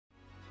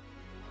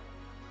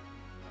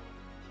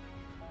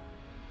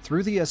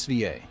Through the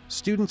SVA,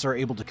 students are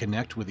able to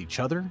connect with each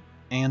other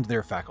and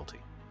their faculty.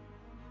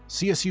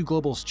 CSU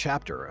Global's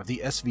chapter of the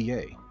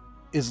SVA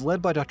is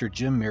led by Dr.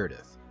 Jim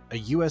Meredith, a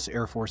U.S.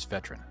 Air Force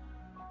veteran.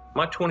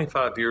 My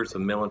 25 years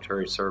of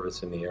military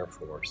service in the Air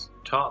Force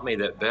taught me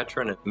that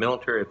veteran and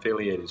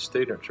military-affiliated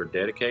students are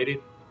dedicated,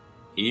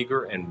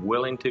 eager, and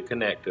willing to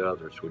connect to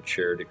others with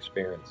shared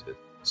experiences.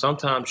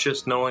 Sometimes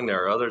just knowing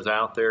there are others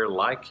out there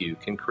like you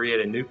can create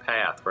a new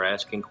path for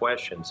asking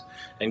questions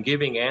and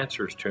giving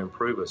answers to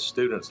improve a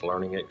student's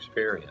learning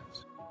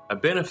experience. A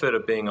benefit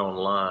of being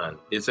online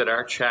is that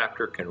our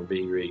chapter can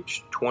be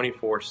reached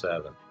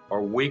 24/7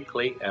 or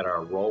weekly at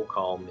our roll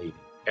call meeting.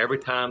 Every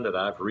time that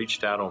I've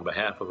reached out on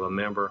behalf of a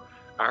member,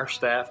 our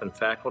staff and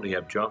faculty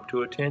have jumped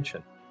to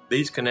attention.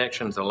 These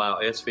connections allow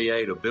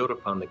SVA to build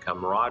upon the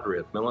camaraderie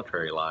of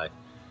military life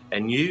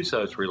and use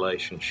those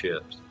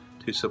relationships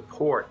to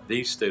support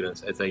these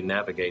students as they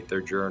navigate their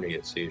journey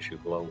at CSU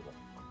Global.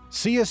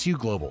 CSU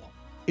Global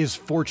is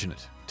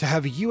fortunate to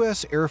have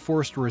U.S. Air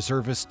Force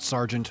Reservist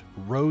Sergeant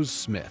Rose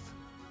Smith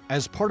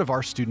as part of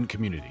our student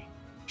community.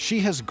 She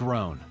has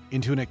grown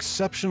into an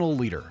exceptional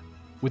leader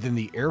within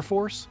the Air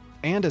Force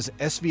and as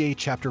SVA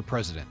chapter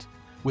president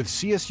with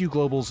CSU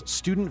Global's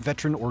Student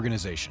Veteran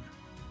Organization.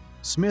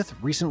 Smith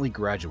recently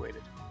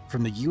graduated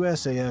from the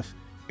USAF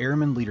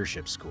Airman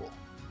Leadership School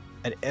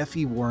at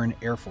F.E. Warren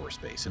Air Force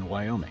Base in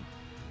Wyoming,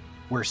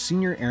 where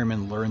senior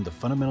airmen learn the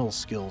fundamental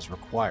skills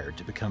required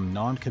to become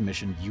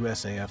non-commissioned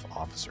USAF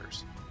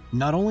officers.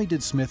 Not only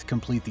did Smith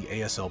complete the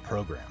ASL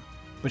program,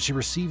 but she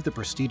received the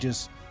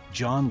prestigious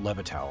John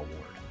Levitow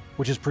Award,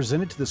 which is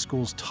presented to the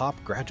school's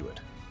top graduate,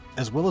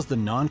 as well as the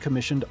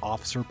Non-Commissioned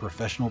Officer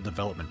Professional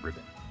Development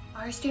Ribbon.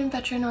 Our student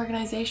veteran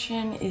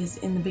organization is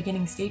in the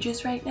beginning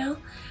stages right now,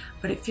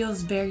 but it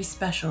feels very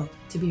special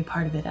to be a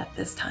part of it at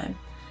this time.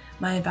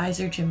 My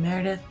advisor, Jim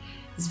Meredith,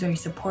 is very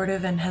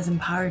supportive and has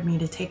empowered me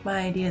to take my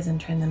ideas and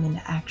turn them into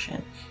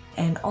action,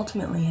 and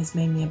ultimately has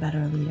made me a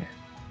better leader.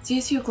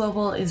 CSU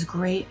Global is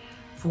great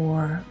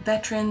for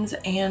veterans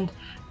and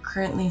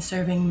currently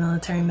serving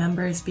military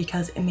members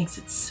because it makes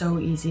it so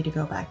easy to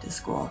go back to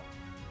school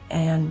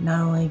and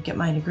not only get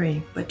my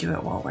degree, but do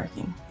it while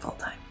working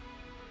full-time.